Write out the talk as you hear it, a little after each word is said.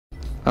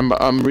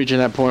I'm reaching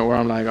that point where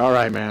I'm like, all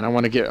right, man, I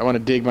want to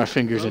dig my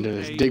fingers into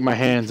this, dig my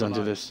hands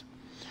onto this,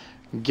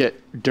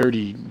 get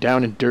dirty,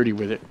 down and dirty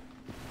with it.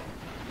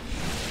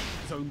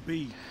 Zone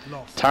B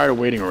lost. Tired of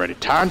waiting already.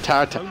 Tired,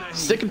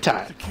 sick and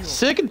tired,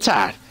 sick and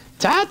tired,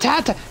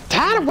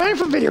 tired of waiting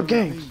for video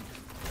games.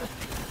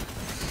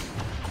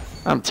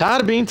 I'm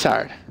tired of being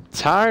tired.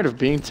 Tired of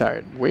being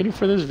tired. Waiting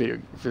for this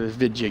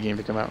video game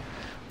to come out.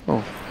 Oh,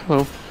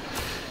 hello.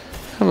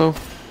 Hello.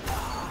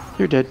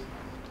 You're dead.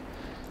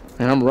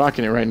 And I'm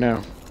rocking it right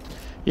now.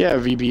 Yeah,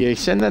 VBA,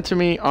 send that to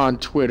me on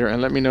Twitter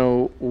and let me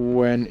know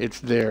when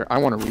it's there. I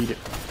want to read it.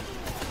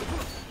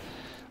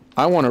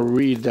 I want to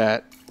read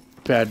that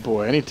bad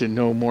boy. I need to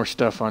know more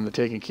stuff on the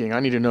Taken King. I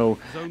need to know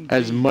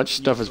as much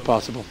stuff as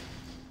possible.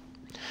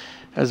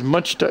 As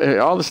much stuff,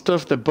 all the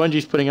stuff that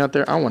Bungie's putting out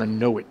there, I want to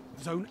know it.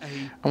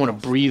 I want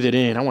to breathe it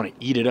in. I want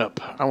to eat it up.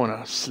 I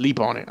want to sleep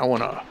on it. I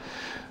want to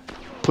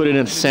put it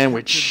in a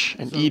sandwich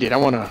and eat it. I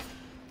want to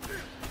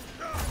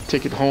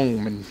take it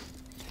home and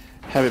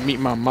have it meet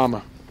my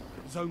mama.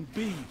 Zone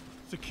B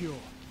secure.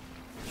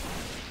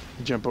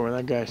 Jump over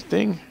that guy's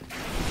thing.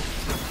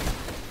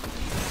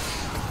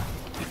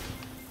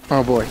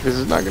 Oh boy, this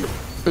is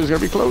gonna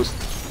be close.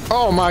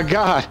 Oh my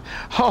god.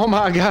 Oh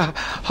my god.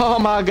 Oh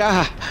my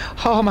god.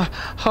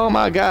 Oh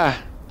my god.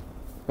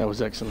 That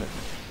was excellent.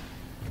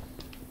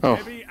 Oh.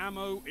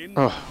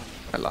 Oh,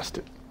 I lost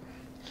it.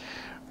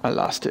 I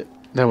lost it.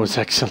 That was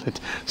excellent.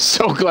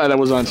 So glad that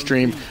was on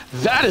stream.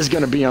 That is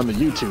gonna be on the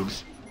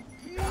YouTubes.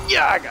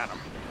 Yeah, I got him.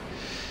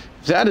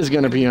 That is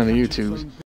gonna be on the YouTubes.